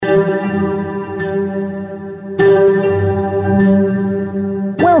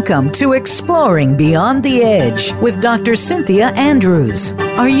Welcome to Exploring Beyond the Edge with Dr. Cynthia Andrews.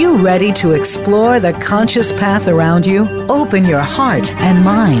 Are you ready to explore the conscious path around you? Open your heart and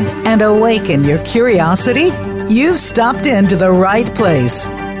mind and awaken your curiosity? You've stopped into the right place.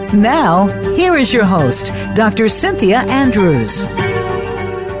 Now, here is your host, Dr. Cynthia Andrews.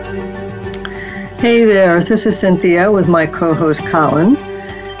 Hey there, this is Cynthia with my co-host Colin.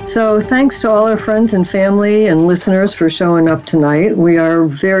 So thanks to all our friends and family and listeners for showing up tonight. We are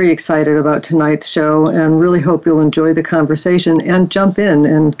very excited about tonight's show and really hope you'll enjoy the conversation and jump in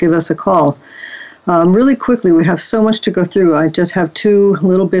and give us a call. Really quickly, we have so much to go through. I just have two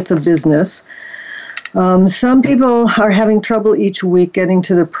little bits of business. Some people are having trouble each week getting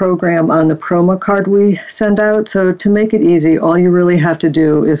to the program on the promo card we send out. So to make it easy, all you really have to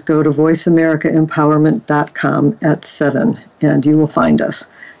do is go to voiceamericaempowerment.com at 7 and you will find us.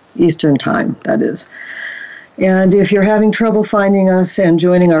 Eastern Time, that is. And if you're having trouble finding us and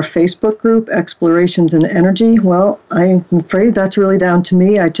joining our Facebook group, Explorations in Energy, well, I'm afraid that's really down to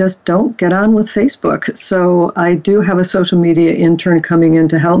me. I just don't get on with Facebook. So I do have a social media intern coming in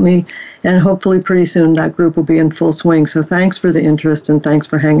to help me, and hopefully pretty soon that group will be in full swing. So thanks for the interest and thanks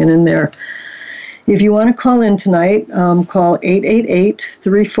for hanging in there. If you want to call in tonight, call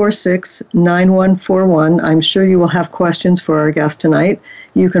 888-346-9141. I'm sure you will have questions for our guest tonight.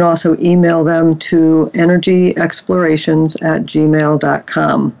 You can also email them to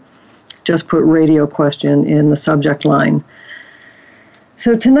energyexplorations@gmail.com. Just put radio question in the subject line.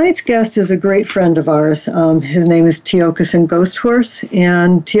 So tonight's guest is a great friend of ours. His name is Tiokasin Ghosthorse,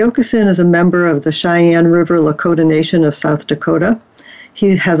 and Tiokasin is a member of the Cheyenne River Lakota Nation of South Dakota.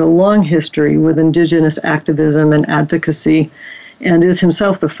 He has a long history with indigenous activism and advocacy and is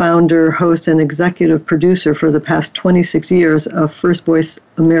himself the founder, host, and executive producer for the past 26 years of First Voice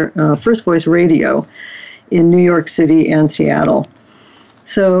Radio in New York City and Seattle.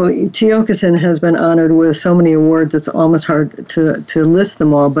 So Tiokasin has been honored with so many awards, it's almost hard to list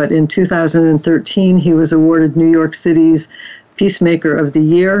them all, but in 2013 he was awarded New York City's Peacemaker of the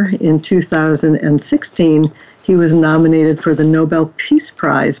Year. In 2016, he was nominated for the Nobel Peace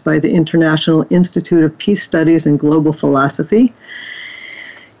Prize by the International Institute of Peace Studies and Global Philosophy.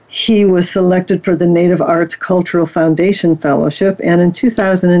 He was selected for the Native Arts Cultural Foundation Fellowship, and in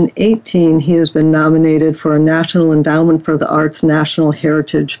 2018, he has been nominated for a National Endowment for the Arts National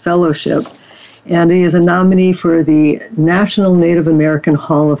Heritage Fellowship, and he is a nominee for the National Native American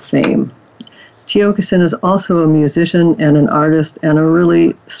Hall of Fame. Tiokasin is also a musician and an artist and a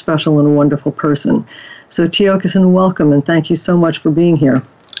really special and wonderful person. So Tiokasin, welcome, and thank you so much for being here.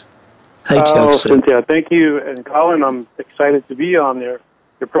 Hi, Cynthia. Thank you. And Colin, I'm excited to be on your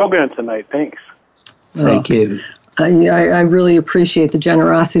program tonight. Thanks. Thank you. I really appreciate the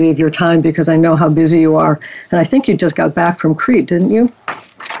generosity of your time because I know how busy you are. And I think you just got back from Crete, didn't you?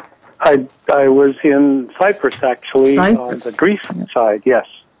 I was in Cyprus, actually, on the Greece side, yes.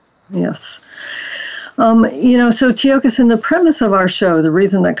 Yes. So Tiokasin, the premise of our show, the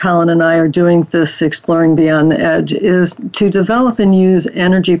reason that Colin and I are doing this Exploring Beyond the Edge, is to develop and use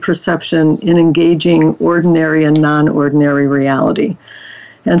energy perception in engaging ordinary and non-ordinary reality.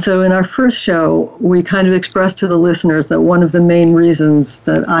 And so in our first show, we kind of expressed to the listeners that one of the main reasons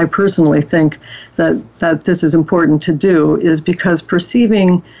that I personally think that this is important to do is because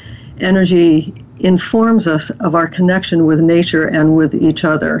perceiving energy informs us of our connection with nature and with each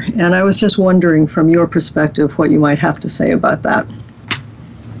other. And I was just wondering, from your perspective, what you might have to say about that.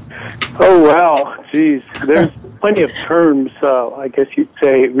 Oh, wow. Geez. There's plenty of terms, I guess you'd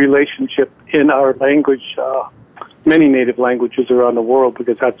say, relationship in our language, many native languages around the world,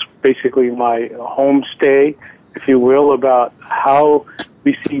 because that's basically my homestay, if you will, about how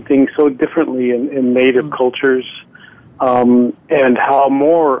we see things so differently in native cultures, and how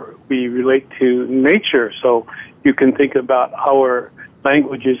more we relate to nature. So you can think about our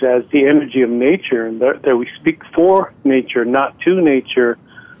languages as the energy of nature, and that we speak for nature, not to nature,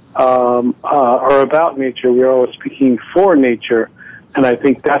 or about nature. We are always speaking for nature. And I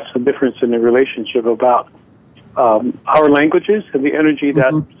think that's the difference in the relationship about our languages and the energy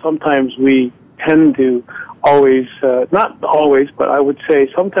that sometimes we tend to always, not always, but I would say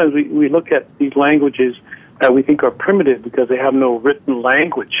sometimes we look at these languages that we think are primitive because they have no written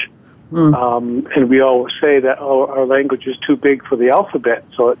language. And we always say that our language is too big for the alphabet,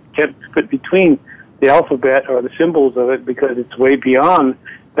 so it can't fit between the alphabet or the symbols of it because it's way beyond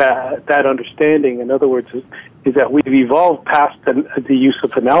that understanding. In other words, is that we've evolved past the use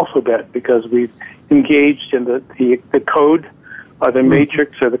of an alphabet because we've engaged in the code or the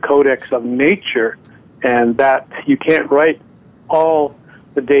matrix or the codex of nature, and that you can't write all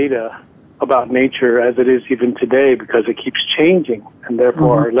the data about nature as it is even today, because it keeps changing, and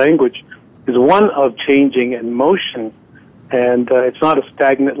therefore our language is one of changing and motion, and it's not a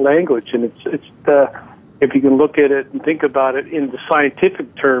stagnant language. And it's if you can look at it and think about it in the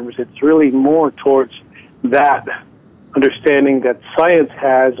scientific terms, it's really more towards that understanding that science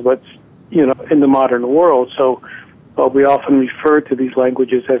has what's in the modern world. So we often refer to these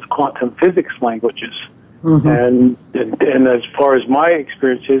languages as quantum physics languages. And as far as my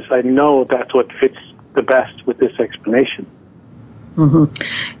experience is, I know that's what fits the best with this explanation.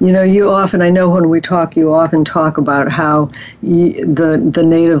 You often, I know when we talk, you often talk about how the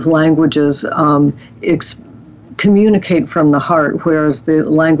native languages communicate from the heart, whereas the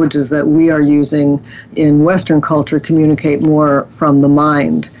languages that we are using in Western culture communicate more from the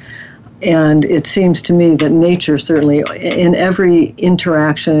mind. And it seems to me that nature, certainly in every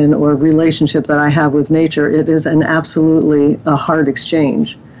interaction or relationship that I have with nature, it is absolutely a heart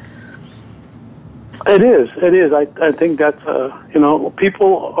exchange. It is. I think that's,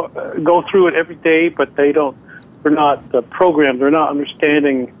 people go through it every day, but they're not programmed, they're not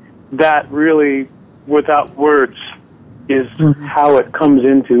understanding that really without words is how it comes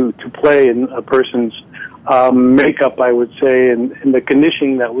into play in a person's makeup, I would say, and the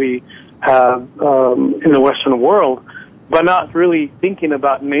conditioning that we have in the Western world, but not really thinking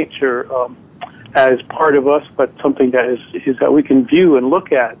about nature as part of us, but something that is that we can view and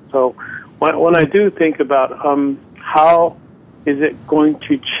look at. So when I do think about how is it going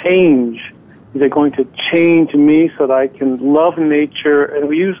to change? Is it going to change me so that I can love nature? And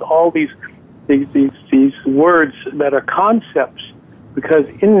we use all these words that are concepts, because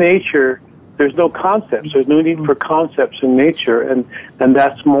in nature there's no concepts. There's no need for concepts in nature, and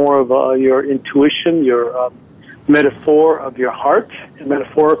that's more of your intuition, your metaphor of your heart,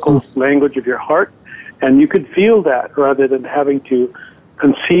 metaphorical language of your heart, and you could feel that rather than having to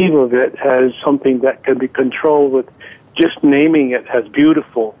conceive of it as something that can be controlled with just naming it as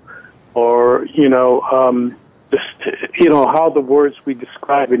beautiful, or how the words we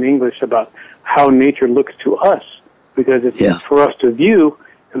describe in English about how nature looks to us, because it's for us to view,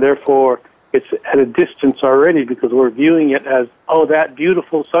 and therefore it's at a distance already because we're viewing it as, that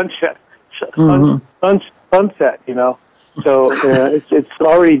beautiful sunset. So it's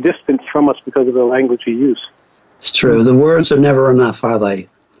already distant from us because of the language we use. It's true. The words are never enough, are they?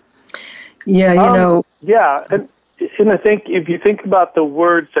 Yeah, Yeah, and I think if you think about the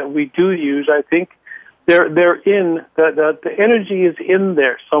words that we do use, I think they're in the energy is in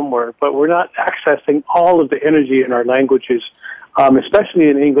there somewhere, but we're not accessing all of the energy in our languages. Especially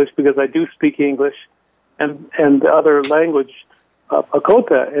in English, because I do speak English and the other language,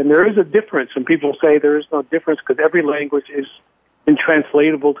 Lakota, and there is a difference. And people say there is no difference because every language is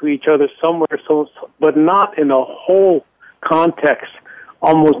intranslatable to each other somewhere, but not in a whole context.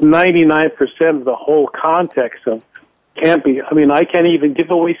 Almost 99% of the whole context can't be. I mean, I can't even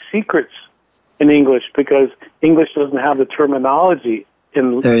give away secrets in English because English doesn't have the terminology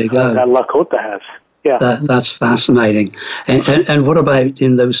that Lakota has. Yeah, that's fascinating. And what about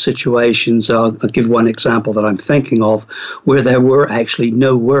in those situations? I'll give one example that I'm thinking of, where there were actually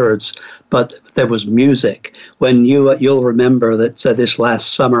no words, but there was music. When you'll remember that this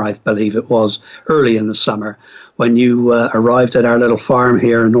last summer, I believe it was early in the summer, when you arrived at our little farm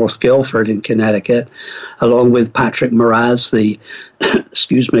here in North Guilford in Connecticut, along with Patrick Moraz, the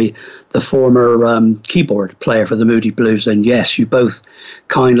the former keyboard player for the Moody Blues. And yes, you both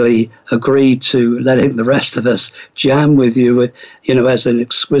kindly agreed to letting the rest of us jam with you, as an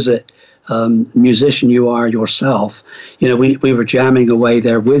exquisite musician you are yourself. We were jamming away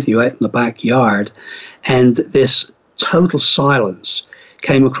there with you out in the backyard, and this total silence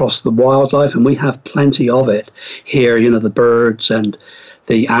came across the wildlife, and we have plenty of it here, the birds and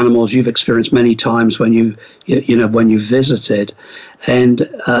the animals you've experienced many times when you visited. And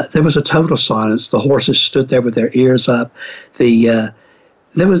there was a total silence. The horses stood there with their ears up.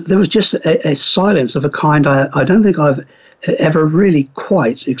 There was just a silence of a kind I don't think I've ever really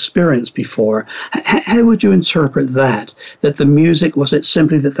quite experienced before. How would you interpret that the music, was it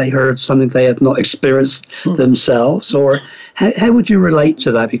simply that they heard something they had not experienced themselves, or how would you relate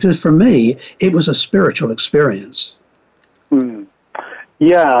to that? Because for me, it was a spiritual experience.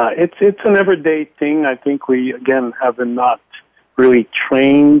 Yeah, it's an everyday thing. I think we, again, have not really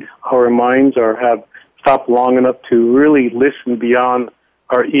trained our minds or have stopped long enough to really listen beyond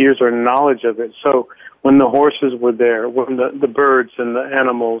our ears or knowledge of it. So when the horses were there, when the birds and the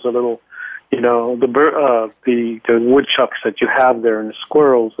animals, the woodchucks that you have there, and the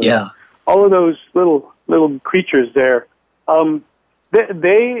squirrels, and all of those little creatures there,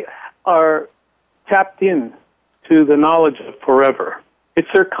 they are tapped in to the knowledge of forever. It's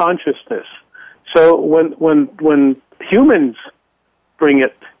their consciousness. So when humans bring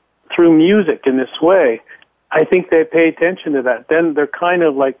it through music in this way, I think they pay attention to that. Then they're kind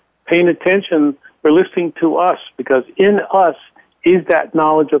of like paying attention. They're listening to us because in us is that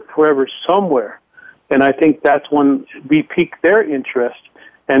knowledge of forever somewhere. And I think that's when we pique their interest.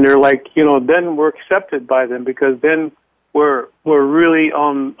 And they're like, then we're accepted by them because then we're really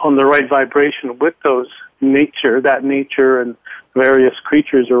on the right vibration with that nature and various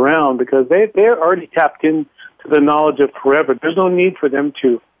creatures around, because they're already tapped into the knowledge of forever. There's no need for them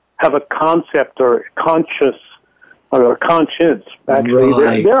to have a concept or conscious or a conscience. Actually,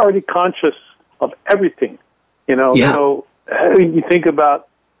 right. They're already conscious of everything. Yeah. So you think about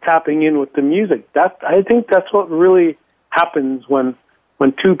tapping in with the music. I think that's what really happens when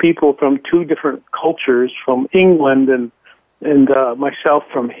two people from two different cultures, from England and myself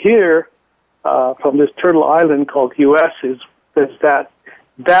from here, from this turtle island called U.S., is that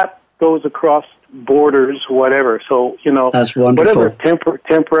goes across borders, whatever. So, that's wonderful. Whatever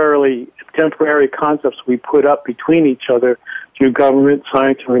temporary concepts we put up between each other through government,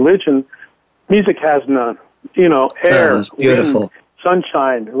 science, and religion, music has none. Air, wind,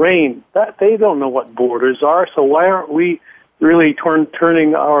 sunshine, rain, that they don't know what borders are. So why aren't we really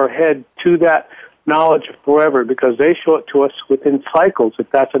turning our head to that knowledge of forever? Because they show it to us within cycles. If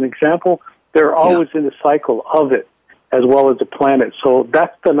that's an example, they're always in the cycle of it, as well as the planet. So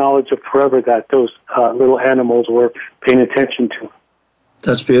that's the knowledge of forever that those little animals were paying attention to.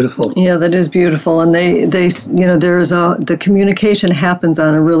 That's beautiful. Yeah, that is beautiful. And they the communication happens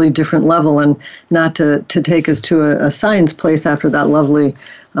on a really different level. And not to take us to a science place after that lovely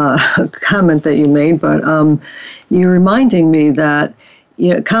comment that you made, but you're reminding me that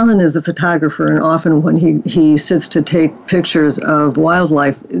Colin is a photographer, and often when he sits to take pictures of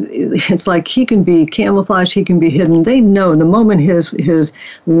wildlife, it's like he can be camouflaged, he can be hidden. They know the moment his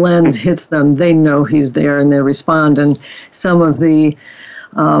lens hits them, they know he's there and they respond. And some of the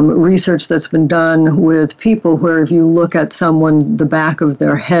research that's been done with people where if you look at someone, the back of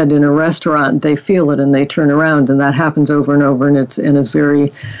their head in a restaurant, they feel it and they turn around, and that happens over and over, and it's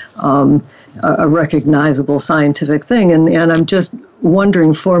very a recognizable scientific thing. And I'm just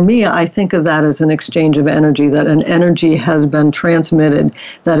wondering, for me, I think of that as an exchange of energy, that an energy has been transmitted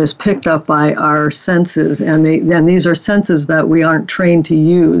that is picked up by our senses, and these are senses that we aren't trained to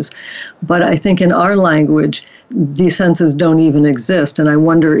use. But I think in our language, these senses don't even exist, and I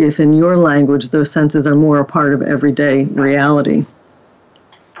wonder if in your language those senses are more a part of everyday reality.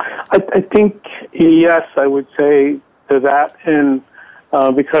 I think, yes, I would say to that, and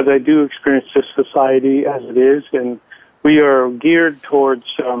because I do experience this society as it is, and we are geared towards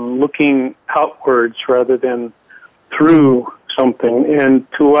looking outwards rather than through something. And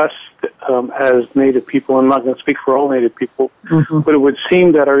to us, as Native people, I'm not going to speak for all Native people, but it would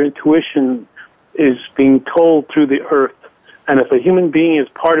seem that our intuition is being told through the earth. And if a human being is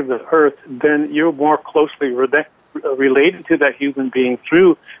part of the earth, then you're more closely related to that human being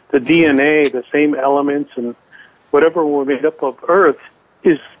through the DNA, the same elements, and whatever we're made up of earth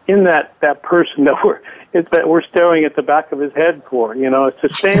is in that person that we're staring at the back of his head for. It's the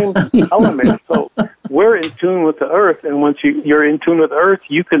same element. So we're in tune with the earth, and once you're in tune with earth,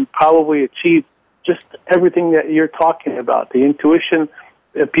 you can probably achieve just everything that you're talking about. The intuition,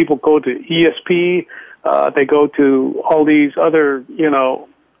 people go to ESP, they go to all these other,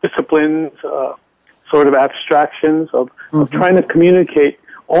 disciplines, sort of abstractions of trying to communicate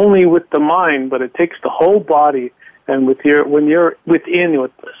only with the mind, but it takes the whole body. And when you're within,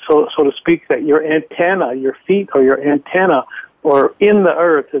 so to speak, that your antenna, your feet or your antenna, or in the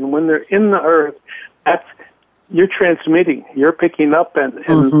earth, and when they're in the earth, you're transmitting, you're picking up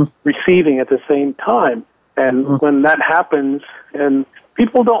and receiving at the same time. And when that happens, and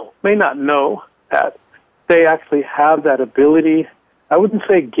people may not know that they actually have that ability. I wouldn't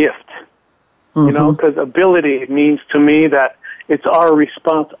say gift, because ability means to me that it's our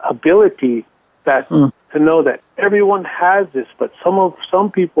responsibility to know that everyone has this, but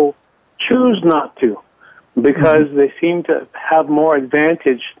some people choose not to because they seem to have more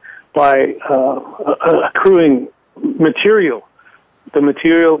advantage by accruing the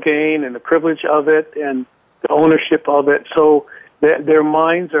material gain and the privilege of it and the ownership of it. So their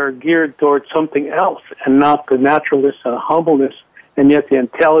minds are geared towards something else and not the naturalness and humbleness, and yet the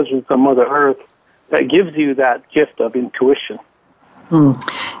intelligence of Mother Earth that gives you that gift of intuition.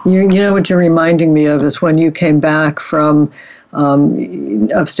 You know what you're reminding me of is when you came back from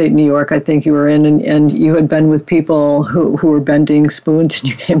upstate New York, I think you were in, and you had been with people who were bending spoons, and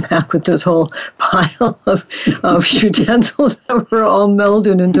you came back with this whole pile of utensils that were all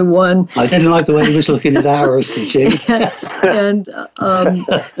melded into one. I didn't like the way he was looking at ours, did you? And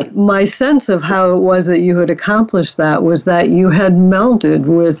my sense of how it was that you had accomplished that was that you had melded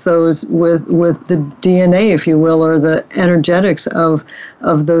with those, with the DNA, if you will, or the energetics of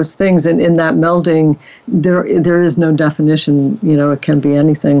those things, and in that melding, there is no definition. It can be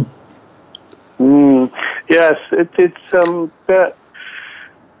anything. Yes, it's the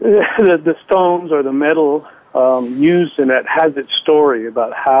stones or the metal used in it has its story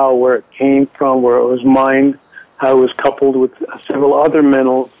about where it came from, where it was mined, how it was coupled with several other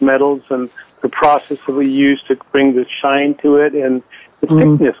metals, and the process that we used to bring the shine to it, and the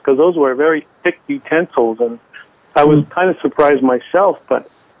thickness, because those were very thick utensils, and I was kind of surprised myself, but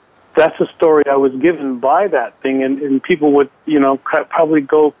that's a story I was given by that thing, and people would, probably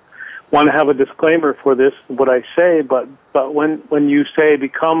want to have a disclaimer for this, what I say, but when you say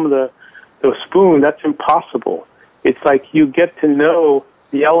become the spoon, that's impossible. It's like you get to know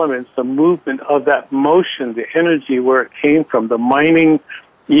the elements, the movement of that motion, the energy, where it came from, the mining,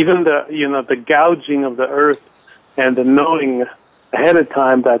 even the gouging of the earth, and the knowing ahead of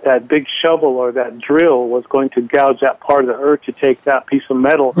time that big shovel or that drill was going to gouge that part of the earth to take that piece of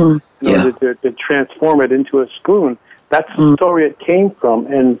metal in order to transform it into a spoon. That's the story it came from,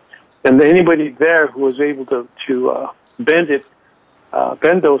 and anybody there who was able to bend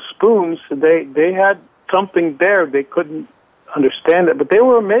those spoons, they had something there. They couldn't understand it, but they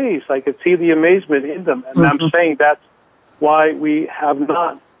were amazed. I could see the amazement in them, and I'm saying that's why we have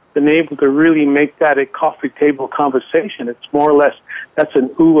not been able to really make that a coffee table conversation. It's more or less, that's an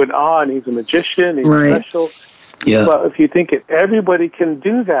ooh and ah, and he's a magician, he's special. Yeah. But if you think everybody can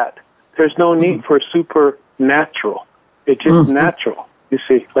do that, there's no need for supernatural. It's just natural, you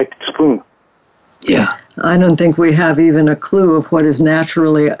see, like the spoon. Yeah. I don't think we have even a clue of what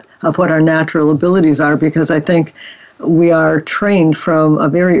our natural abilities are, because I think we are trained from a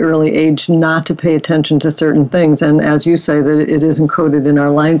very early age not to pay attention to certain things. And as you say, that it is encoded in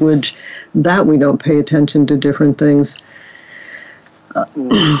our language that we don't pay attention to different things.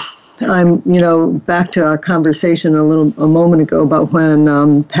 I'm, back to our conversation a moment ago about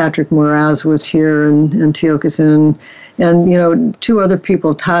when Patrick Moraz was here and Tiokasin, and two other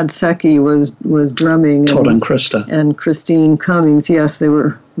people. Todd Secchi was drumming. Todd and Krista. And Christine Cummings. Yes, they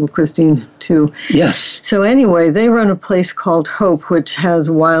were. Well, Christine too. Yes. So anyway, they run a place called Hope, which has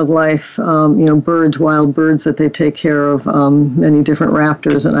wildlife, wild birds that they take care of, many different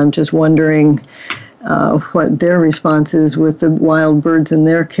raptors, and I'm just wondering what their response is with the wild birds in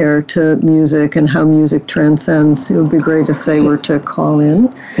their care to music and how music transcends. It would be great if they were to call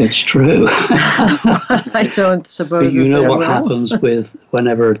in. It's true. I don't suppose. But you know what happens with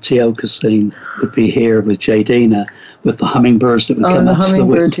whenever Tiokasin would be here with Jadina, with the hummingbirds that would come up to the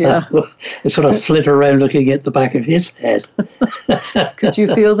window. They sort of flit around looking at the back of his head. Could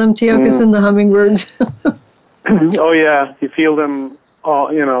you feel them, Tiokasin, the hummingbirds? Oh, yeah. You feel them all,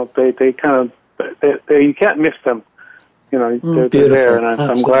 they kind of, you can't miss them. They're there, and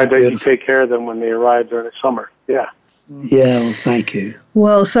I'm glad that you take care of them when they arrive during the summer. Yeah. Yeah, well, thank you.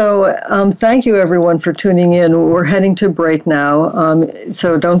 Well, so thank you, everyone, for tuning in. We're heading to break now,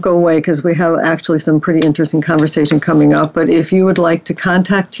 so don't go away, because we have actually some pretty interesting conversation coming up. But if you would like to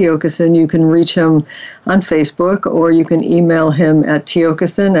contact Tiokasin, you can reach him on Facebook, or you can email him at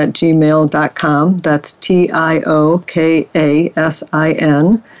tiokasin@gmail.com. That's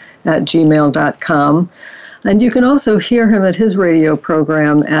TIOKASIN @gmail.com. And you can also hear him at his radio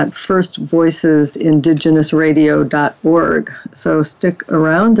program at firstvoicesindigenousradio.org. So stick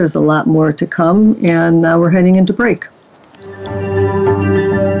around. There's a lot more to come. And now we're heading into break.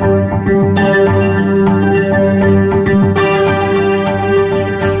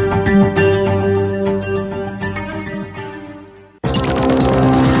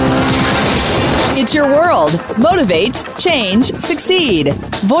 It's your world. Motivate, change, succeed.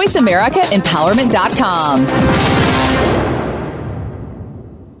 VoiceAmericaEmpowerment.com.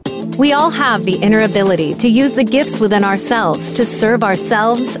 We all have the inner ability to use the gifts within ourselves to serve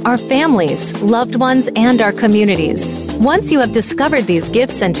ourselves, our families, loved ones, and our communities. Once you have discovered these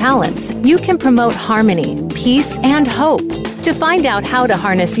gifts and talents, you can promote harmony, peace, and hope. To find out how to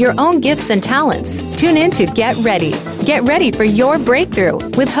harness your own gifts and talents, tune in to Get Ready. Get ready for your breakthrough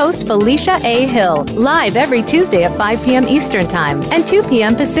with host Felicia A. Hill, live every Tuesday at 5 p.m. Eastern Time and 2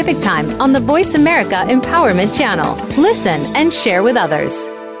 p.m. Pacific Time on the Voice America Empowerment Channel. Listen and share with others.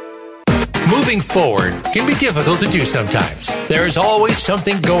 Moving forward can be difficult to do sometimes. There is always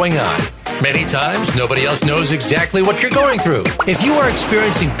something going on. Many times, nobody else knows exactly what you're going through. If you are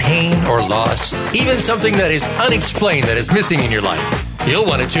experiencing pain or loss, even something that is unexplained that is missing in your life, you'll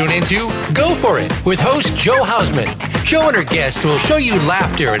want to tune into Go For It with host Joe Hausman. Joe and her guests will show you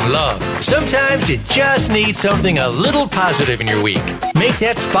laughter and love. Sometimes you just need something a little positive in your week. Make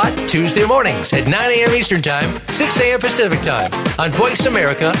that spot Tuesday mornings at 9 a.m. Eastern Time, 6 a.m. Pacific Time on Voice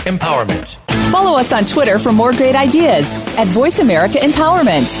America Empowerment. Follow us on Twitter for more great ideas at Voice America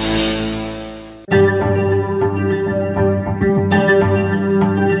Empowerment.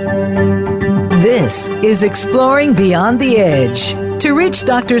 This is Exploring Beyond the Edge. To reach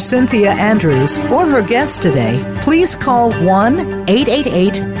Dr. Cynthia Andrews or her guest today, please call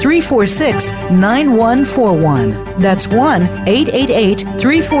 1-888-346-9141. That's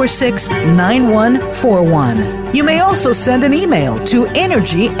 1-888-346-9141. You may also send an email to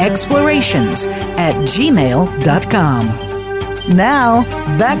energyexplorations@gmail.com. Now,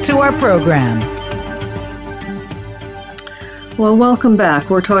 back to our program. Well, welcome back.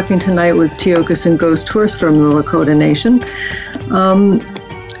 We're talking tonight with Tiokasin Ghosthorse from the Lakota Nation.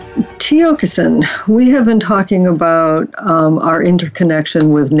 Tiokasin, we have been talking about our interconnection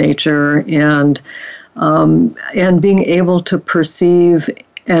with nature and being able to perceive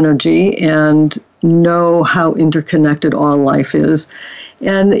energy and know how interconnected all life is.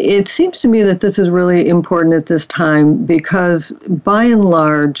 And it seems to me that this is really important at this time because, by and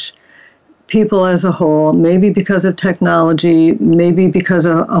large, people as a whole, maybe because of technology, maybe because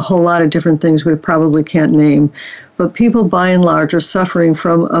of a whole lot of different things we probably can't name, but people by and large are suffering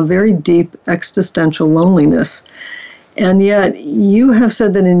from a very deep existential loneliness. And yet you have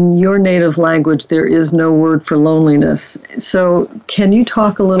said that in your native language there is no word for loneliness. So can you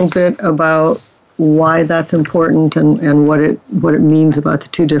talk a little bit about why that's important and what it means about the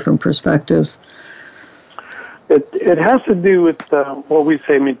two different perspectives? It has to do with what we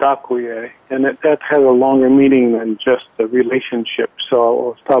say mitakuye, and that has a longer meaning than just the relationship. So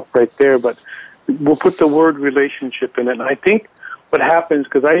I'll stop right there, but we'll put the word relationship in it. And I think what happens,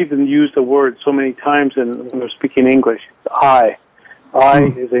 because I even use the word so many times when I'm speaking English, I. I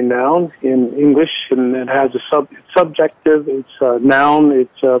is a noun in English, and it has it's subjective, it's a noun,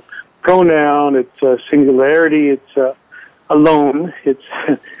 it's a pronoun, it's a singularity, it's alone, it's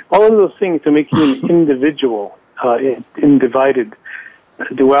all of those things to make you an individual. In divided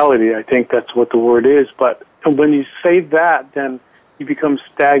duality, I think that's what the word is. But when you say that, then you become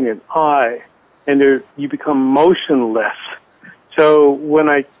stagnant, you become motionless. So when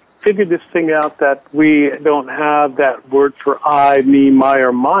I figured this thing out that we don't have that word for I, me, my,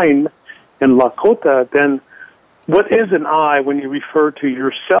 or mine in Lakota, then what is an I when you refer to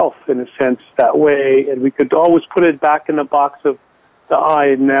yourself in a sense that way? And we could always put it back in the box of the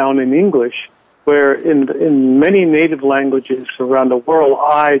I noun in English, where in many native languages around the world,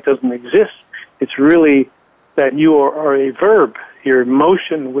 I doesn't exist. It's really that you are a verb. You're in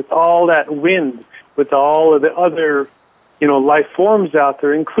motion with all that wind, with all of the other, life forms out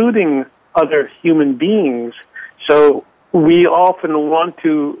there, including other human beings. So we often want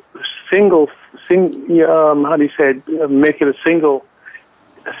to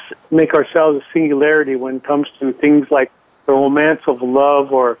make ourselves a singularity when it comes to things like the romance of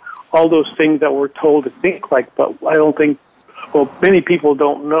love or all those things that we're told to think like, but I don't think, many people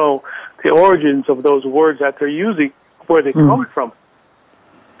don't know the origins of those words that they're using, where they come from.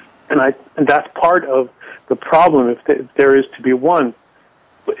 And that's part of the problem, if there is to be one.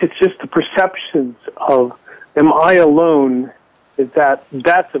 It's just the perceptions of, am I alone?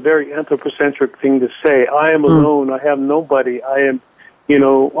 That's a very anthropocentric thing to say. I am alone, I have nobody, I am,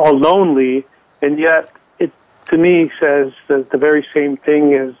 all lonely, and yet to me, says the very same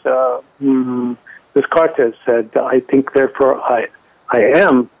thing as Descartes said, I think, therefore I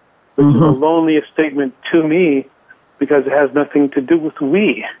am, which is the loneliest statement to me because it has nothing to do with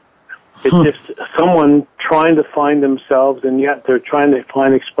we. It's just someone trying to find themselves, and yet they're trying to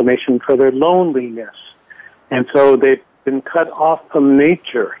find explanation for their loneliness. And so they've been cut off from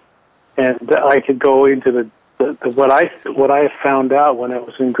nature. And I could go into what I found out when I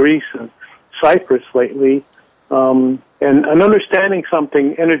was in Greece and Cyprus lately, and understanding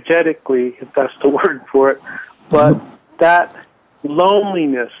something energetically, if that's the word for it, but that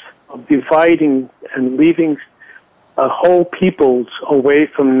loneliness of dividing and leaving whole peoples away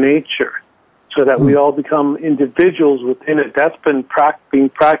from nature so that we all become individuals within it, that's been being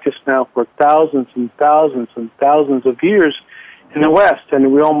practiced now for thousands and thousands and thousands of years in the West,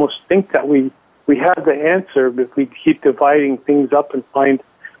 and we almost think that we have the answer if we keep dividing things up and find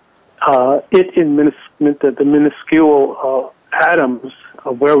it in the minuscule atoms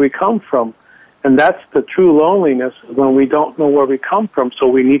of where we come from. And that's the true loneliness, when we don't know where we come from, so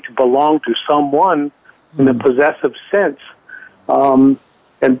we need to belong to someone in a possessive sense. And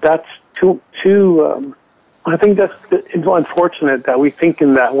that's I think that's unfortunate that we think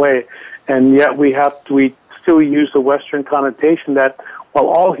in that way, and yet we still use the Western connotation that, well,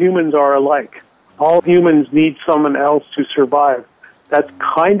 all humans are alike. All humans need someone else to survive. That's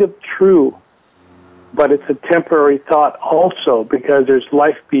kind of true, but it's a temporary thought also, because there's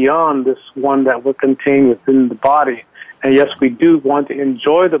life beyond this one that we're contained within the body. And yes, we do want to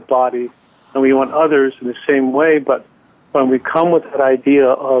enjoy the body, and we want others in the same way, but when we come with that idea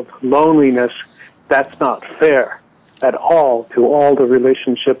of loneliness, that's not fair at all to all the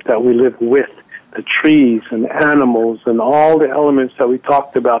relationships that we live with, the trees and animals and all the elements that we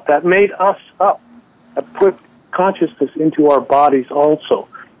talked about that made us up, that put consciousness into our bodies also.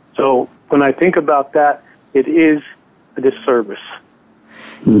 So when I think about that, it is a disservice.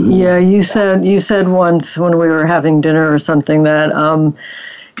 Mm-hmm. Yeah, you said once when we were having dinner or something that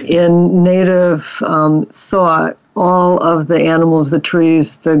in native thought, all of the animals, the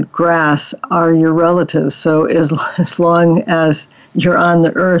trees, the grass are your relatives. So as long as you're on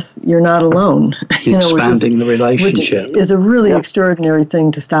the earth, you're not alone. Expanding the relationship. Which is a really extraordinary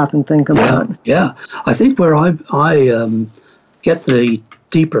thing to stop and think about. Yeah. I think where I get the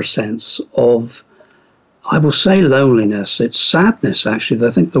deeper sense of, I will say loneliness, it's sadness actually.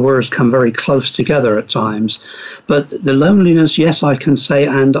 I think the words come very close together at times. But the loneliness, yes, I can say,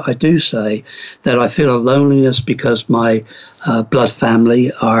 and I do say, that I feel a loneliness because my blood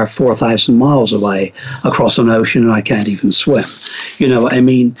family are 4,000 miles away across an ocean and I can't even swim.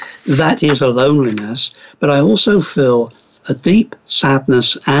 That is a loneliness. But I also feel a deep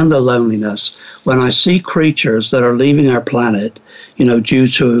sadness and a loneliness when I see creatures that are leaving our planet, due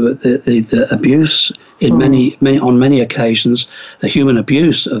to the abuse in on many occasions, the human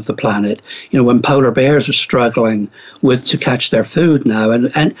abuse of the planet. When polar bears are struggling to catch their food now,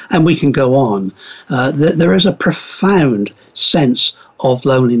 and we can go on. There is a profound sense of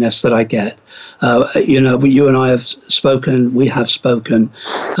loneliness that I get. You and I have spoken, we have spoken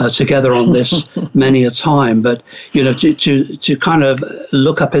together on this many a time, but, to kind of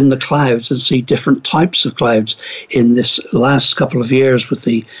look up in the clouds and see different types of clouds in this last couple of years with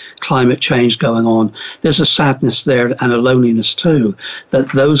the climate change going on, there's a sadness there and a loneliness too,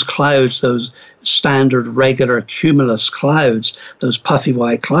 that those clouds, those standard regular cumulus clouds, those puffy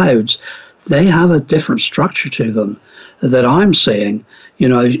white clouds, they have a different structure to them that I'm seeing.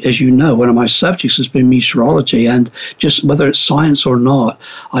 As you know, one of my subjects has been meteorology, and just whether it's science or not,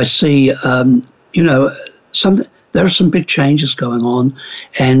 I see, there are some big changes going on,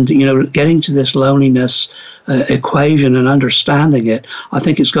 and, getting to this loneliness equation and understanding it, I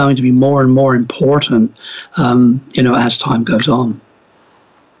think it's going to be more and more important, as time goes on.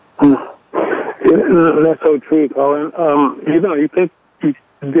 That's so true, Colin. You think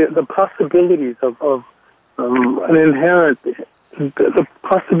the possibilities of an inherent, the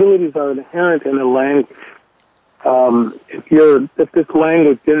possibilities are inherent in a language. If this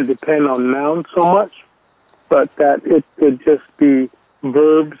language didn't depend on nouns so much, but that it could just be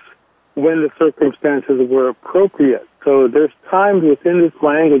verbs when the circumstances were appropriate. So there's times within this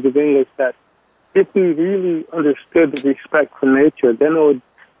language of English that if we really understood the respect for nature, then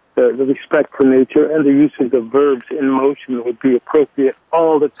the respect for nature and the usage of verbs in motion would be appropriate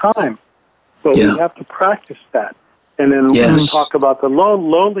all the time. So we have to practice that. And then when we talk about the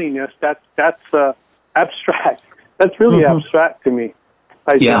loneliness, that's abstract. That's really abstract to me.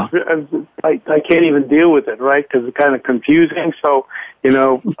 I can't even deal with it, right? Because it's kind of confusing. So,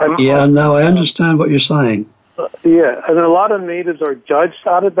 I understand what you're saying. And a lot of natives are judged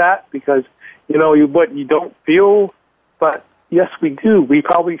out of that because, you don't feel, but yes, we do. We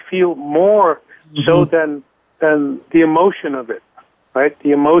probably feel more so than the emotion of it, right?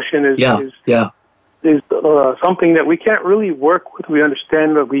 The emotion is something that we can't really work with. We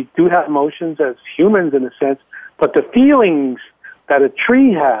understand that we do have emotions as humans in a sense, but the feelings that a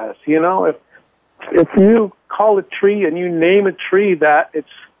tree has, if you call a tree and you name a tree that, it's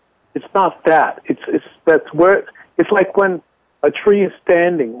not that. It's like when a tree is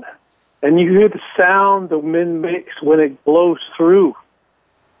standing and you hear the sound the wind makes when it blows through.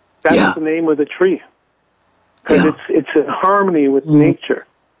 That's the name of the tree. Because it's in harmony with nature.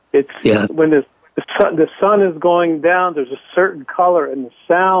 It's when the sun is going down, there's a certain color in the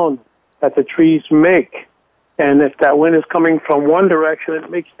sound that the trees make. And if that wind is coming from one direction,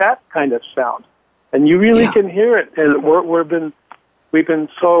 it makes that kind of sound. And you really can hear it. And we've been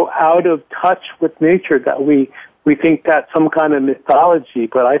so out of touch with nature that we think that's some kind of mythology.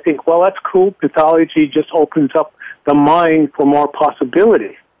 But I think, well, that's cool. Mythology just opens up the mind for more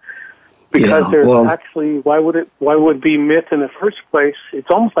possibility. because there's actually, why would it be myth in the first place? It's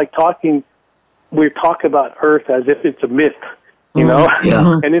almost like we talk about Earth as if it's a myth, you know,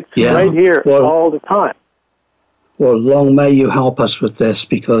 and it's right here all the time. Well, long may you help us with this,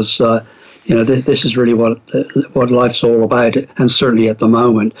 because this is really what life's all about, and certainly at the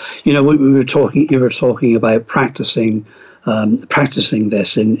moment. You know, you were talking about practicing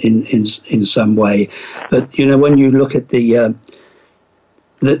this in some way, but you know, when you look at the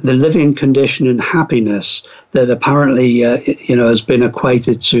living condition and happiness that apparently has been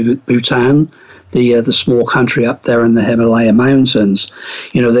equated to Bhutan, the small country up there in the Himalaya mountains.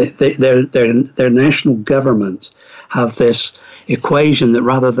 You know, their national government have this equation that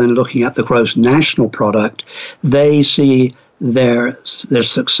rather than looking at the gross national product, they see their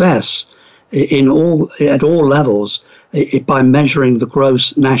success at all levels by measuring the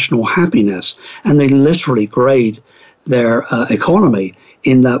gross national happiness, and they literally grade their economy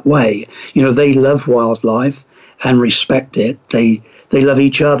in that way. You know, they love wildlife and respect it. They love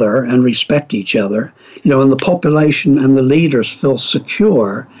each other and respect each other. You know, and the population and the leaders feel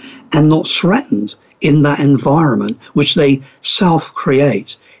secure and not threatened in that environment, which they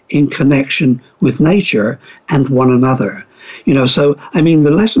self-create in connection with nature and one another. You know, so I mean, the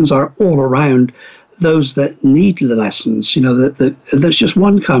lessons are all around those that need the lessons. You know, that there's just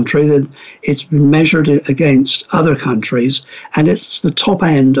one country that it's been measured against other countries, and it's the top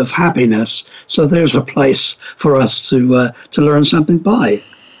end of happiness. So there's a place for us to learn something by.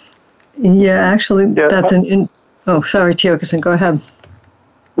 Yeah, actually, that's oh, sorry, Tiokasin, go ahead.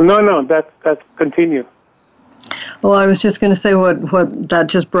 No, that's continue. Well, I was just going to say what that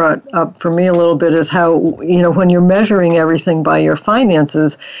just brought up for me a little bit is how, you know, when you're measuring everything by your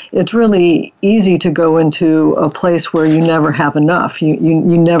finances, it's really easy to go into a place where you never have enough. You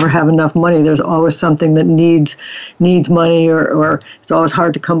never have enough money. There's always something that needs money, or it's always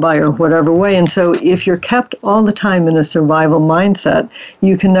hard to come by, or whatever way. And so if you're kept all the time in a survival mindset,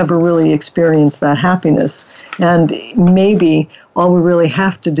 you can never really experience that happiness. And maybe all we really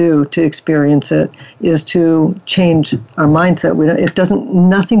have to do to experience it is to change our mindset.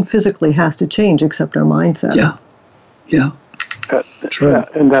 Nothing physically has to change except our mindset. Yeah. True. Yeah,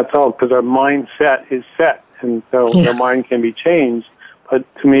 and that's all, because our mindset is set, and so the mind can be changed. But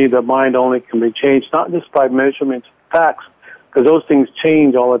to me, the mind only can be changed not just by measurements of facts, because those things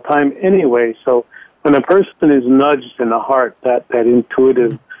change all the time anyway. So when a person is nudged in the heart, that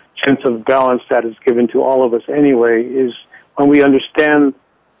intuitive sense of balance that is given to all of us anyway, is when we understand,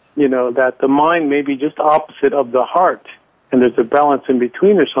 you know, that the mind may be just opposite of the heart, and there's a balance in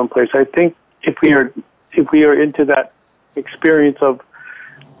between or someplace. I think if we are into that experience of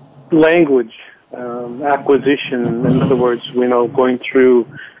language acquisition, in other words, you know, going through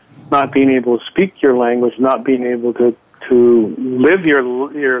not being able to speak your language, not being able to live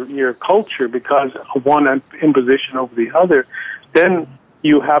your culture because of one imposition over the other, then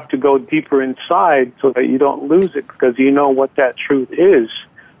you have to go deeper inside so that you don't lose it, because you know what that truth is.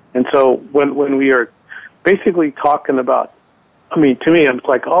 And so when we are basically talking about, I mean, to me, it's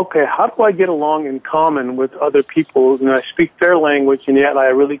like, okay, how do I get along in common with other people? And I speak their language, and yet I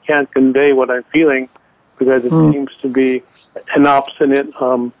really can't convey what I'm feeling, because it seems to be an obstinate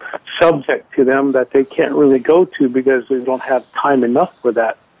subject to them that they can't really go to because they don't have time enough for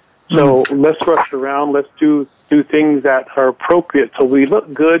that. So let's rush around. Let's do things that are appropriate so we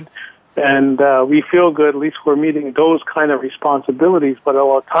look good and we feel good. At least we're meeting those kind of responsibilities. But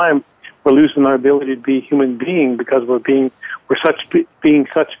all the time, we're losing our ability to be a human being because we're being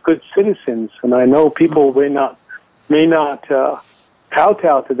such good citizens. And I know people may not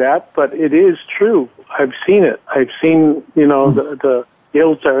kowtow to that, but it is true. I've seen it. I've seen, you know, the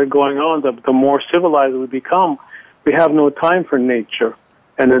ills that are going on. The more civilized we become, we have no time for nature.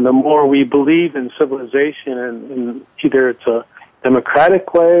 And then the more we believe in civilization, and either it's a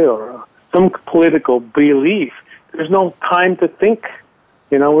democratic way or some political belief, there's no time to think.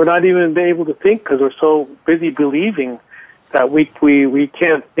 You know, we're not even able to think because we're so busy believing that we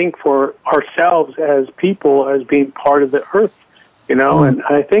can't think for ourselves as people, as being part of the earth. You know, and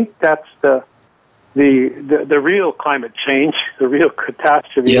I think that's the real climate change, the real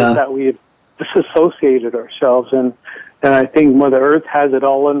catastrophe, is that we have disassociated ourselves. And I think Mother Earth has it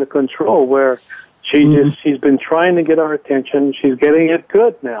all under control, where she's been trying to get our attention. She's getting it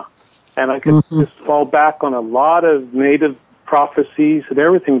good now. And I could just fall back on a lot of native prophecies and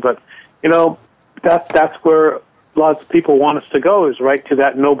everything. But, you know, that's where lots of people want us to go, is right to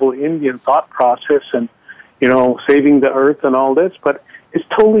that noble Indian thought process and, you know, saving the earth and all this. But it's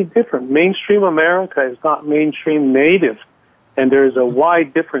totally different. Mainstream America is not mainstream native. And there's a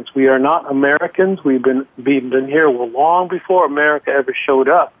wide difference. We are not Americans. We've been here long before America ever showed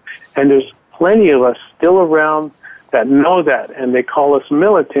up. And there's plenty of us still around that know that, and they call us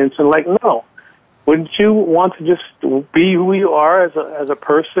militants. And like, no, wouldn't you want to just be who you are as a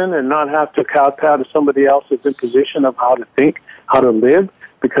person and not have to kowtow to somebody else's imposition of how to think, how to live?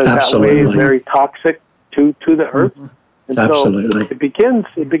 Because Absolutely. That way is very toxic to the earth. And Absolutely. So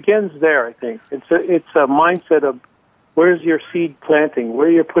it begins there, I think. It's a mindset of where's your seed planting, where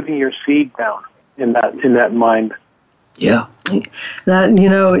you're putting your seed down in that mind. Yeah. That,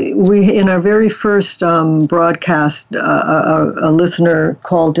 we in our very first broadcast, a listener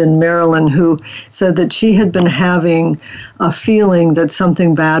called in Maryland who said that she had been having a feeling that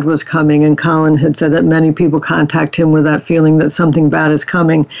something bad was coming, and Colin had said that many people contact him with that feeling that something bad is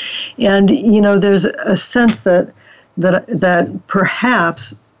coming. And, there's a sense that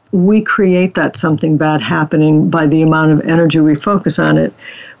perhaps we create that something bad happening by the amount of energy we focus on it.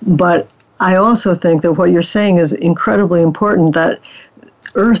 But I also think that what you're saying is incredibly important, that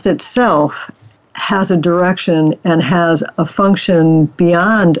Earth itself has a direction and has a function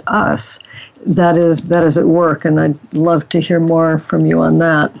beyond us that is at work. And I'd love to hear more from you on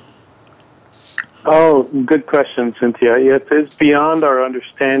that. Oh, good question, Cynthia. Yes, it's beyond our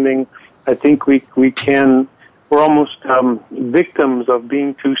understanding. I think we're almost victims of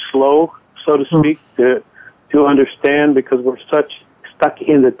being too slow, so to speak, to understand, because we're stuck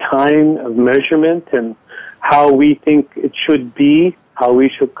in the time of measurement and how we think it should be, how we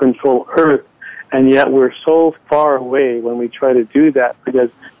should control Earth, and yet we're so far away when we try to do that,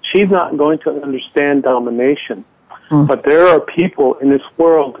 because she's not going to understand domination. But there are people in this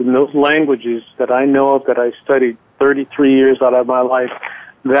world, in those languages that I know of, that I studied 33 years out of my life,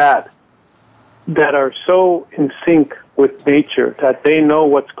 that are so in sync with nature that they know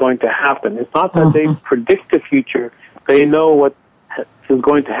what's going to happen. It's not that they predict the future. They know what is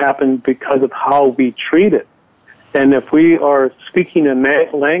going to happen because of how we treat it. And if we are speaking a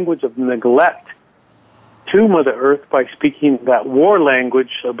language of neglect to Mother Earth by speaking that war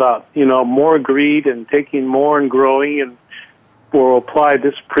language about, more greed and taking more and growing, and we'll apply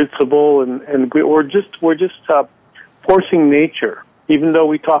this principle, and we're just forcing nature. Even though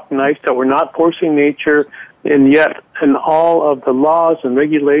we talk nice, that we're not forcing nature, and yet in all of the laws and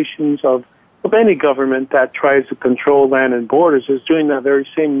regulations of any government that tries to control land and borders is doing that very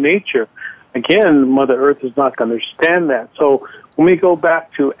same nature. Again, Mother Earth is not going to understand that. So when we go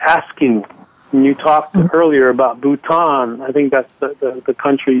back to asking, when you talked earlier about Bhutan, I think that's the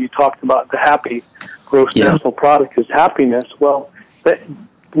country you talked about, the happy gross national product is happiness. Well,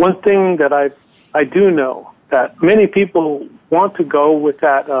 one thing that I do know, that many people want to go with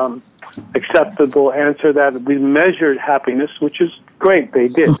that acceptable answer that we measured happiness, which is great, they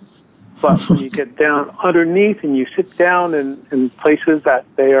did. But when you get down underneath and you sit down in places that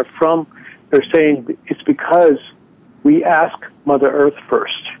they are from, they're saying it's because we ask Mother Earth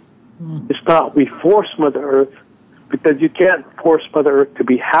first. It's not we force Mother Earth, because you can't force Mother Earth to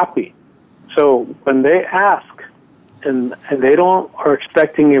be happy. So when they ask, and they are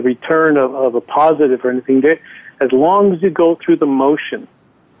expecting a return of a positive or anything, as long as you go through the motion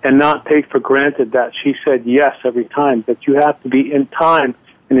and not take for granted that she said yes every time, that you have to be in time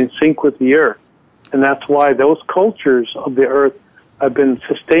and in sync with the Earth. And that's why those cultures of the Earth have been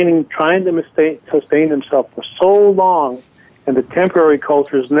trying to sustain themselves for so long, and the temporary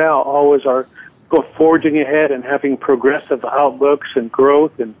cultures now always are forging ahead and having progressive outlooks and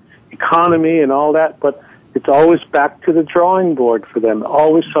growth and economy and all that, but it's always back to the drawing board for them.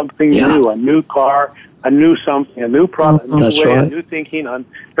 Always something new, a new car, a new something, a new product, a new way, a new thinking.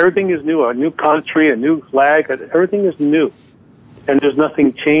 Everything is new, a new country, a new flag. Everything is new. And there's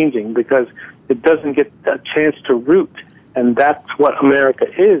nothing changing because it doesn't get a chance to root. And that's what America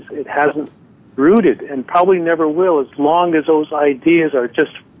is. It hasn't rooted and probably never will, as long as those ideas are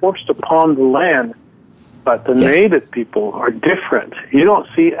just forced upon the land. But the native people are different. You don't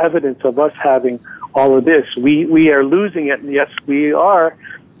see evidence of us having all of this. We are losing it, and yes, we are.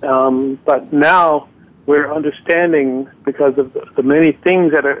 But now we're understanding, because of the many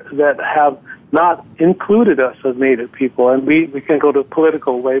things that have not included us as native people. And we can go the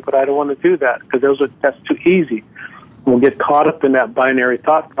political way, but I don't want to do that, because that's too easy. We'll get caught up in that binary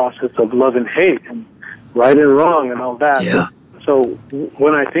thought process of love and hate and right and wrong and all that. Yeah. So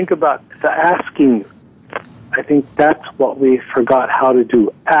when I think about the asking, I think that's what we forgot how to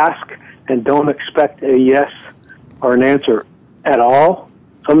do. Ask, and don't expect a yes or an answer at all.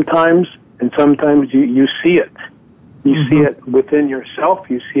 Sometimes you see it. You see it within yourself.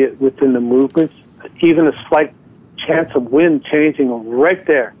 You see it within the movements. Even a slight chance of wind changing right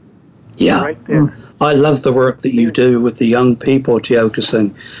there. Yeah. Right there. I love the work that you do with the young people,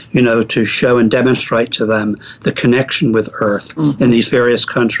 Tiokasin, to show and demonstrate to them the connection with Earth in these various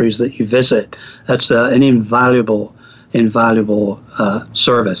countries that you visit. That's an invaluable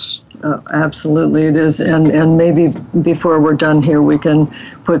service. Absolutely, it is. And maybe before we're done here, we can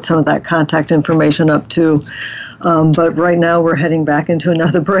put some of that contact information up too. But right now we're heading back into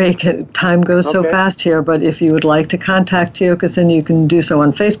another break. Time goes so fast here, but if you would like to contact Tiokasin, you can do so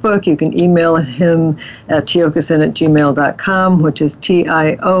on Facebook. You can email him at tiokasin@gmail.com, which is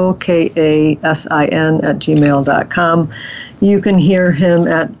TIOKASIN@gmail.com. You can hear him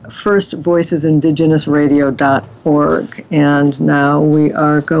at firstvoicesindigenousradio.org. And now we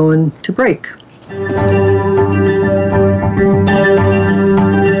are going to break.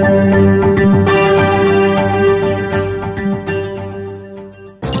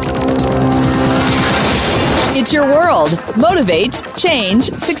 It's your world. Motivate,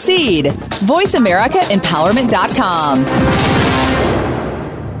 change, succeed. VoiceAmericaEmpowerment.com.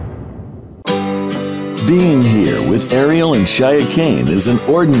 Being Here with Ariel and Shia Kane is an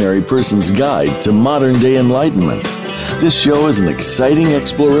ordinary person's guide to modern-day enlightenment. This show is an exciting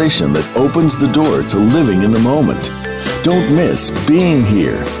exploration that opens the door to living in the moment. Don't miss Being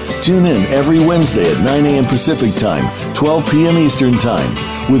Here. Tune in every Wednesday at 9 a.m. Pacific Time, 12 p.m. Eastern Time,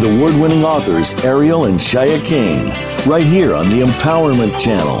 with award-winning authors Ariel and Shia Kane, right here on the Empowerment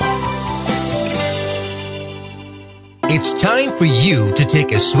Channel. It's time for you to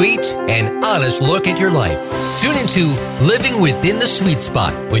take a sweet and honest look at your life. Tune into Living Within the Sweet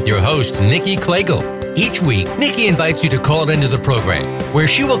Spot with your host, Nikki Klegel. Each week, Nikki invites you to call into the program, where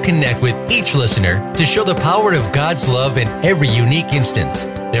she will connect with each listener to show the power of God's love in every unique instance.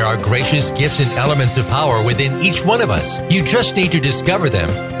 There are gracious gifts and elements of power within each one of us. You just need to discover them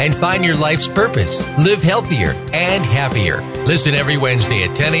and find your life's purpose. Live healthier and happier. Listen every Wednesday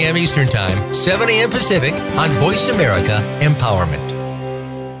at 10 a.m. Eastern Time, 7 a.m. Pacific on Voice America Empowerment.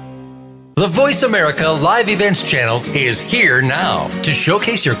 The Voice America Live Events channel is here now to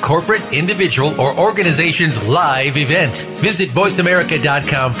showcase your corporate, individual, or organization's live event. Visit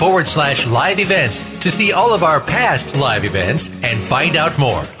voiceamerica.com/live events to see all of our past live events and find out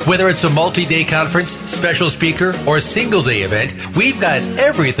more. Whether it's a multi-day conference, special speaker, or single-day event, we've got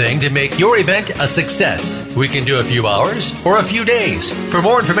everything to make your event a success. We can do a few hours or a few days. For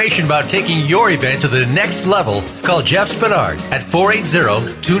more information about taking your event to the next level, call Jeff Spinard at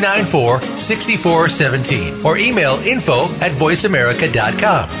 480-294-6417 or email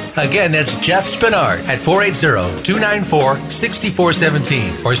info@voiceamerica.com. Again, that's Jeff Spinard at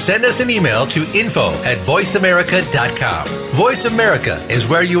 480-294-6417 or send us an email to info@voiceamerica.com. Voice America is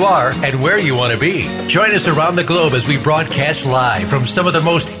where you are and where you want to be. Join us around the globe as we broadcast live from some of the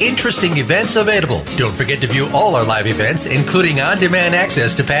most interesting events available. Don't forget to view all our live events, including on-demand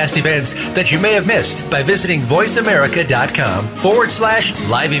access to past events that you may have missed by visiting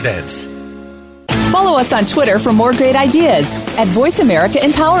voiceamerica.com/live events. Follow us on Twitter for more great ideas at Voice America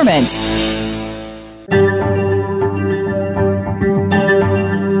Empowerment.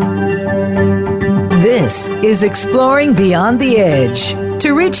 This is Exploring Beyond the Edge.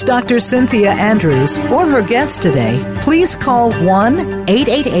 To reach Dr. Cynthia Andrews or her guest today, please call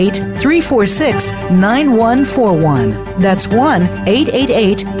 1-888-346-9141. That's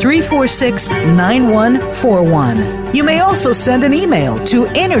 1-888-346-9141. You may also send an email to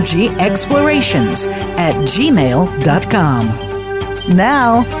energyexplorations@gmail.com.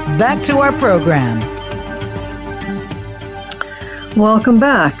 Now, back to our program. Welcome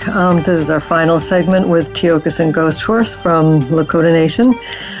back. This is our final segment with Tiokasin Ghosthorse from Lakota Nation.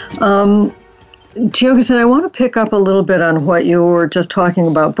 Tiokasin, I want to pick up a little bit on what you were just talking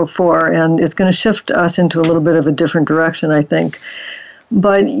about before, and it's going to shift us into a little bit of a different direction, I think.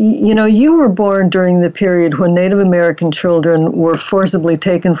 But, you were born during the period when Native American children were forcibly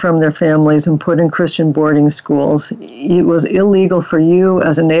taken from their families and put in Christian boarding schools. It was illegal for you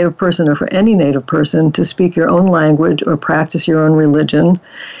as a Native person or for any Native person to speak your own language or practice your own religion.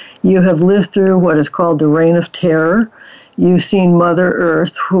 You have lived through what is called the Reign of Terror. You've seen Mother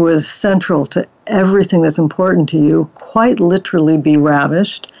Earth, who is central to everything that's important to you, quite literally be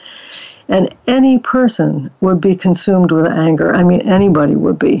ravished. And any person would be consumed with anger. I mean, anybody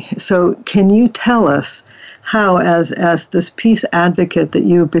would be. So can you tell us how, as this peace advocate that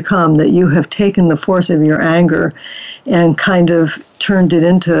you've become, that you have taken the force of your anger and kind of turned it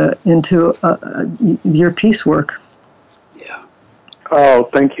into your peace work? Yeah. Oh,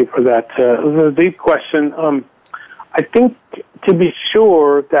 thank you for that. It was a deep question. I think, to be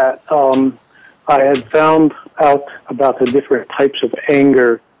sure, that I had found out about the different types of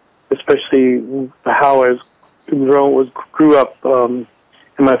anger, especially how I grew up in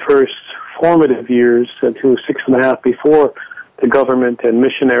in my first formative years, until 6.5 before the government and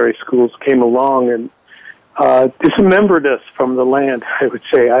missionary schools came along and dismembered us from the land, I would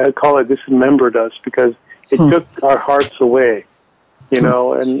say. I would call it dismembered us because it took our hearts away,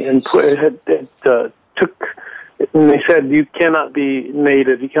 and took. And they said, you cannot be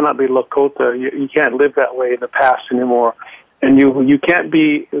native, you cannot be Lakota, you can't live that way in the past anymore, and you can't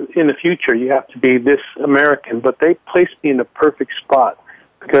be in the future, you have to be this American. But they placed me in the perfect spot,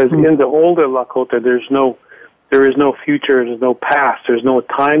 because in the older Lakota, there is no future, there's no past, there's no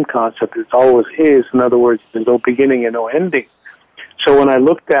time concept, it always is. In other words, there's no beginning and no ending. So when I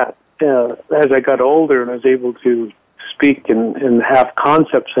looked at, as I got older and I was able to speak and have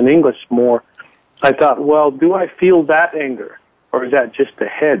concepts in English more, I thought, well, do I feel that anger, or is that just a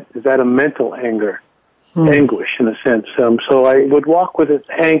head? Is that a mental anger, anguish in a sense? So I would walk with this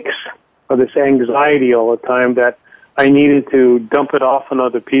angst or this anxiety all the time that I needed to dump it off on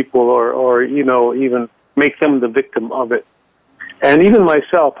other people, or even make them the victim of it. And even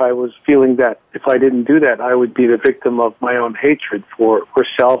myself, I was feeling that if I didn't do that, I would be the victim of my own hatred for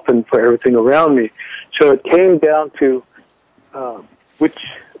self and for everything around me. So it came down to which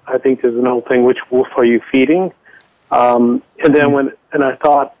I think there's an old thing, which wolf are you feeding? And then I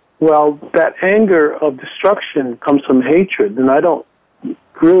thought, well, that anger of destruction comes from hatred, and I don't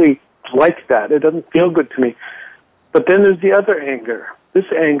really like that. It doesn't feel good to me. But then there's the other anger. This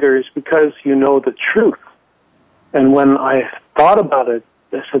anger is because you know the truth. And when I thought about it,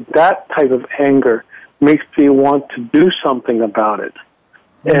 I said, that type of anger makes me want to do something about it.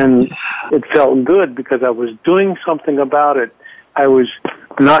 And it felt good because I was doing something about it. I was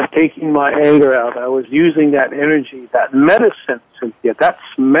not taking my anger out. I was using that energy, that medicine, Cynthia. That's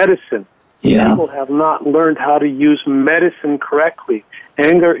medicine. Yeah. People have not learned how to use medicine correctly.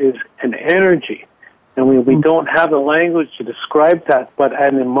 Anger is an energy. And we don't have the language to describe that, but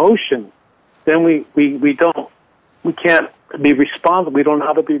an emotion, then we can't be responsible. We don't know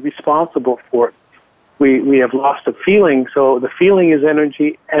how to be responsible for it. We have lost a feeling. So the feeling is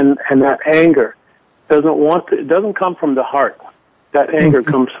energy, and that anger it doesn't come from the heart. That anger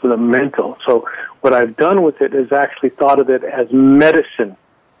comes from the mental. So what I've done with it is actually thought of it as medicine.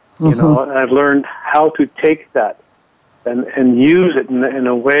 And I've learned how to take that and use it in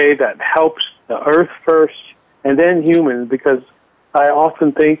a way that helps the earth first and then humans, because I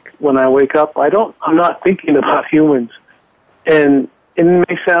often think when I wake up, I'm not thinking about humans. And it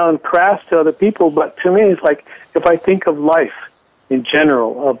may sound crass to other people, but to me it's like if I think of life in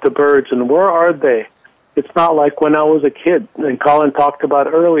general, of the birds and where are they, it's not like when I was a kid, and Colin talked about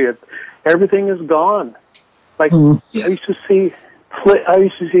earlier, everything is gone. Like I used to see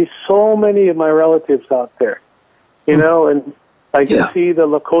so many of my relatives out there, and I can see the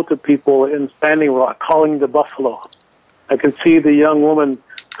Lakota people in Standing Rock calling the buffalo. I can see the young woman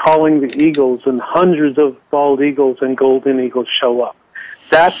calling the eagles, and hundreds of bald eagles and golden eagles show up.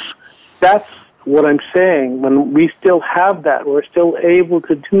 That's what I'm saying. When we still have that, we're still able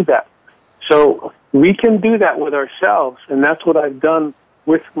to do that. So we can do that with ourselves, and that's what I've done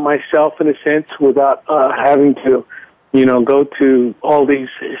with myself in a sense, without having to, go to all these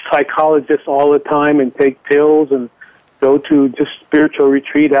psychologists all the time and take pills and go to just spiritual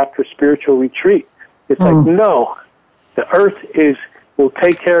retreat after spiritual retreat. It's like, no, the earth will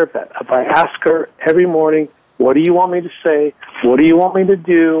take care of that. If I ask her every morning, what do you want me to say? What do you want me to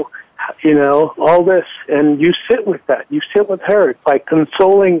do? All this. And you sit with that. You sit with her. It's like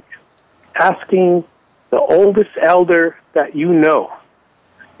consoling, asking the oldest elder that you know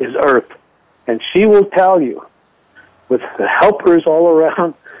is Earth. And she will tell you, with the helpers all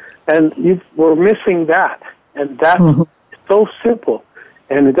around, and we're missing that. And that's so simple.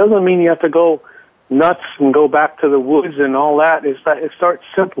 And it doesn't mean you have to go nuts and go back to the woods and all that. It starts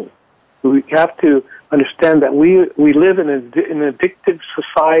simple. We have to understand that we live in an addictive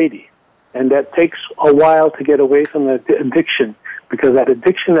society, and that takes a while to get away from the addiction, because that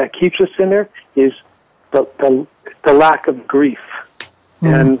addiction that keeps us in there is the lack of grief.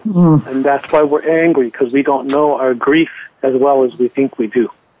 And that's why we're angry, because we don't know our grief as well as we think we do.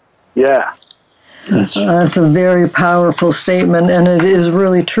 Yeah. That's a very powerful statement, and it is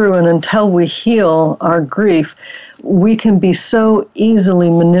really true. And until we heal our grief, we can be so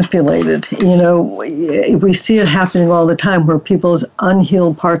easily manipulated. We see it happening all the time, where people's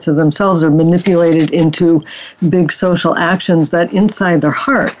unhealed parts of themselves are manipulated into big social actions that inside their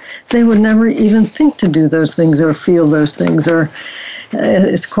heart, they would never even think to do those things or feel those things.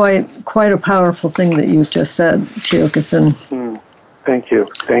 It's quite a powerful thing that you've just said, Tiokasin. Thank you.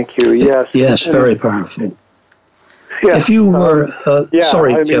 Yes. Yes, very powerful. Yeah. If you were,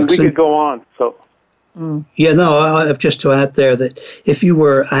 sorry, we could go on. So. Yeah, no, I just to add there that if you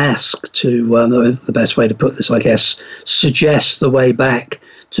were asked to, the best way to put this, I guess, suggest the way back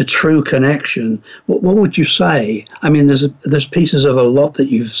to true connection, what would you say? I mean, there's pieces of a lot that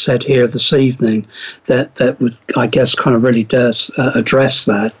you've said here this evening that would, I guess, kind of really does address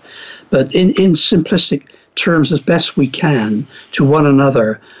that. But in simplistic terms, as best we can, to one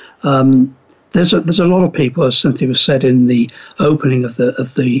another, there's a lot of people, as Cynthia was said in the opening of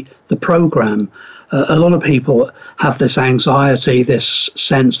the program. A lot of people have this anxiety, this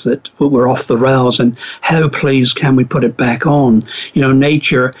sense that we're off the rails, and how please can we put it back on? You know,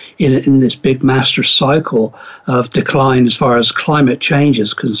 nature in this big master cycle of decline as far as climate change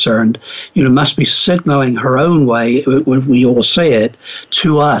is concerned, you know, must be signaling her own way, when we all see it,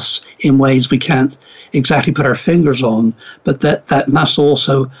 to us in ways we can't exactly put our fingers on, but that must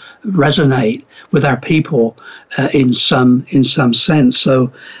also resonate with our people in some sense.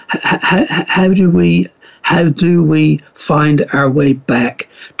 So how do we find our way back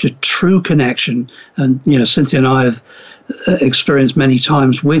to true connection? And you know, Cynthia and I have experienced many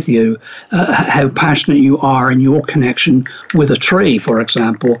times with you how passionate you are in your connection with a tree, for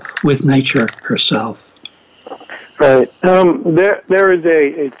example, with nature herself. Right. There is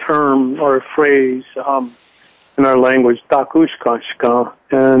a term or a phrase in our language, takushkashka,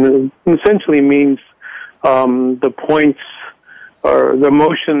 and it essentially means the points or the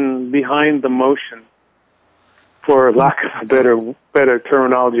motion behind the motion, for lack of a better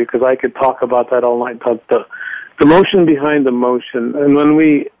terminology, because I could talk about that all night. But the motion behind the motion, and when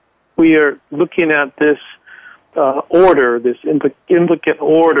we are looking at this order, this implicate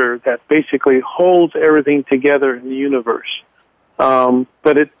order that basically holds everything together in the universe,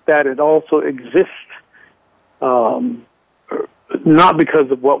 but it also exists. Not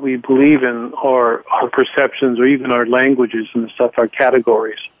because of what we believe in or our perceptions or even our languages and stuff, our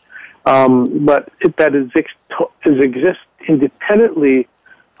categories, but that exists independently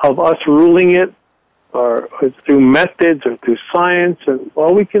of us ruling it or through methods or through science, and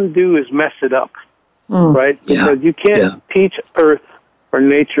all we can do is mess it up, right? Yeah. Because you can't teach Earth or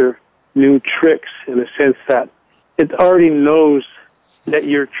nature new tricks in the sense that it already knows that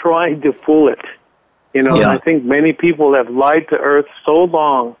you're trying to fool it. You know, I think many people have lied to Earth so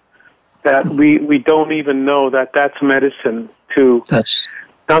long that we don't even know that that's medicine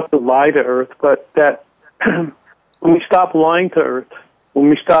not to lie to Earth, but that when we stop lying to Earth, when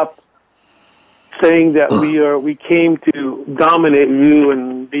we stop saying that we came to dominate you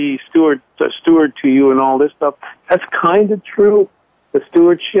and be a steward to you and all this stuff, that's kind of true, the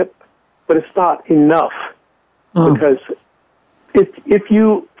stewardship, but it's not enough, because if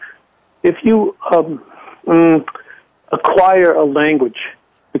you acquire a language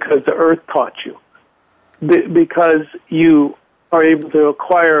because the earth taught you, because you are able to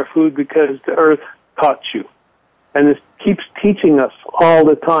acquire a food because the earth taught you, and it keeps teaching us all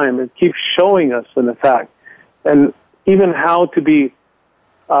the time. It keeps showing us, in fact, and even how to be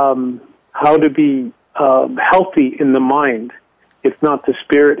healthy in the mind, if not the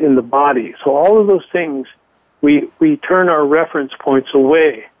spirit in the body. So all of those things, we turn our reference points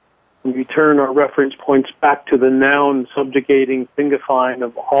away. We turn our reference points back to the noun subjugating, thingifying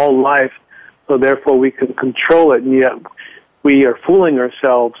of all life, so therefore we can control it, and yet we are fooling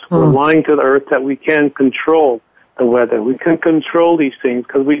ourselves. We're lying to the earth that we can control the weather. We can control these things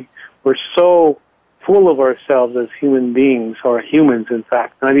because we're so full of ourselves as human beings, or humans, in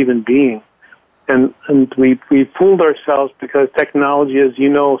fact, not even beings. And we fooled ourselves because technology, as you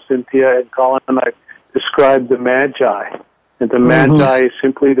know, Cynthia and Colin and I described the magi. And the magi is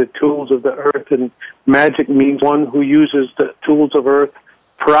simply the tools of the earth, and magic means one who uses the tools of earth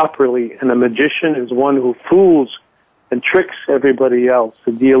properly, and a magician is one who fools and tricks everybody else.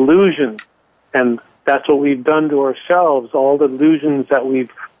 The illusion, and that's what we've done to ourselves, all the illusions that we've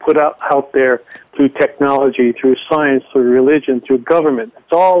put out there through technology, through science, through religion, through government.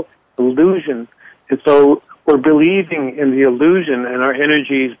 It's all illusion. And so we're believing in the illusion, and our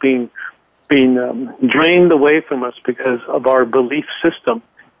energy is being drained away from us because of our belief system.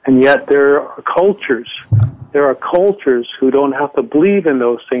 And yet there are cultures who don't have to believe in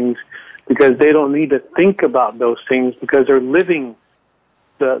those things because they don't need to think about those things, because they're living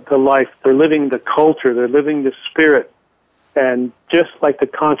the life, they're living the culture, they're living the spirit. And just like the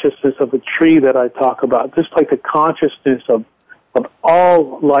consciousness of a tree that I talk about, just like the consciousness of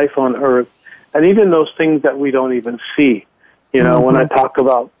all life on earth, and even those things that we don't even see. You know, when I talk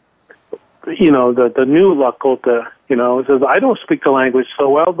about, you know, the new Lakota, you know, it says, I don't speak the language so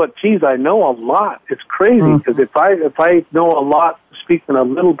well, but geez, I know a lot. It's crazy, because if I know a lot, speaking a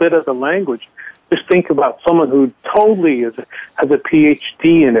little bit of the language, just think about someone who totally has a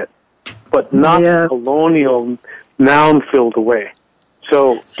PhD in it, but not the colonial noun-filled way.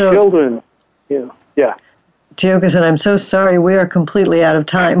 So children, yeah. Tiokasin, I'm so sorry. We are completely out of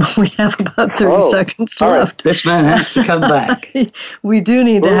time. We have about 30 seconds left. Right. This man has to come back. We do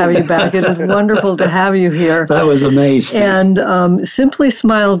need to have you back. It is wonderful to have you here. That was amazing. And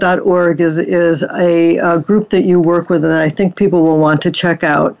simplysmile.org is a group that you work with that I think people will want to check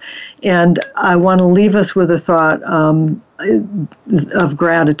out. And I want to leave us with a thought of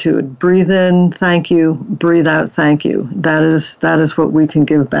gratitude. Breathe in, thank you. Breathe out, thank you. That is what we can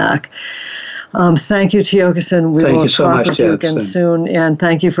give back. Thank you, Tiokasin. We will talk with you again soon. And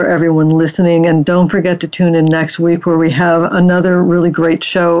thank you for everyone listening. And don't forget to tune in next week where we have another really great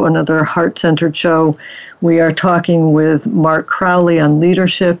show, another heart-centered show. We are talking with Mark Crowley on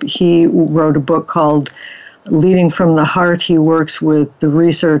leadership. He wrote a book called Leading from the Heart. He works with the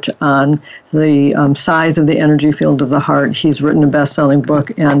research on the size of the energy field of the heart. He's written a best-selling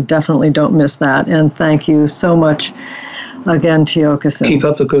book, and definitely don't miss that. And thank you so much again, Tiokasin. Keep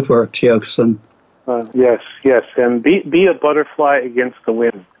up the good work, Tiokasin. Yes, and be a butterfly against the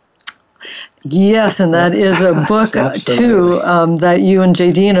wind. Yes, and that is a book, too, that you and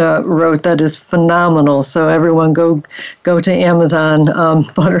Jadina wrote that is phenomenal. So everyone go to Amazon,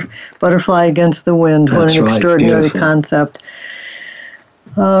 Butterfly Against the Wind. What an extraordinary concept.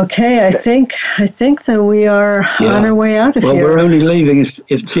 Okay, I think that we are on our way out of here. Well, we're only leaving if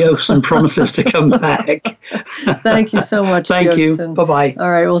Tiokasin promises to come back. Thank you so much, Thank you. Tiokasin. Bye-bye. All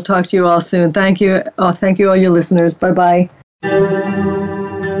right, we'll talk to you all soon. Thank you. Thank you, all your listeners. Bye-bye.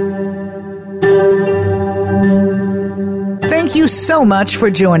 Thank you so much for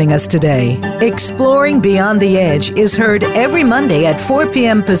joining us today. Exploring Beyond the Edge is heard every Monday at 4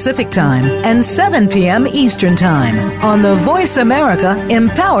 p.m. Pacific Time and 7 p.m. Eastern Time on the Voice America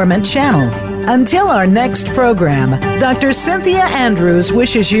Empowerment Channel. Until our next program, Dr. Cynthia Andrews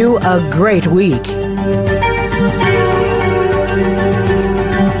wishes you a great week.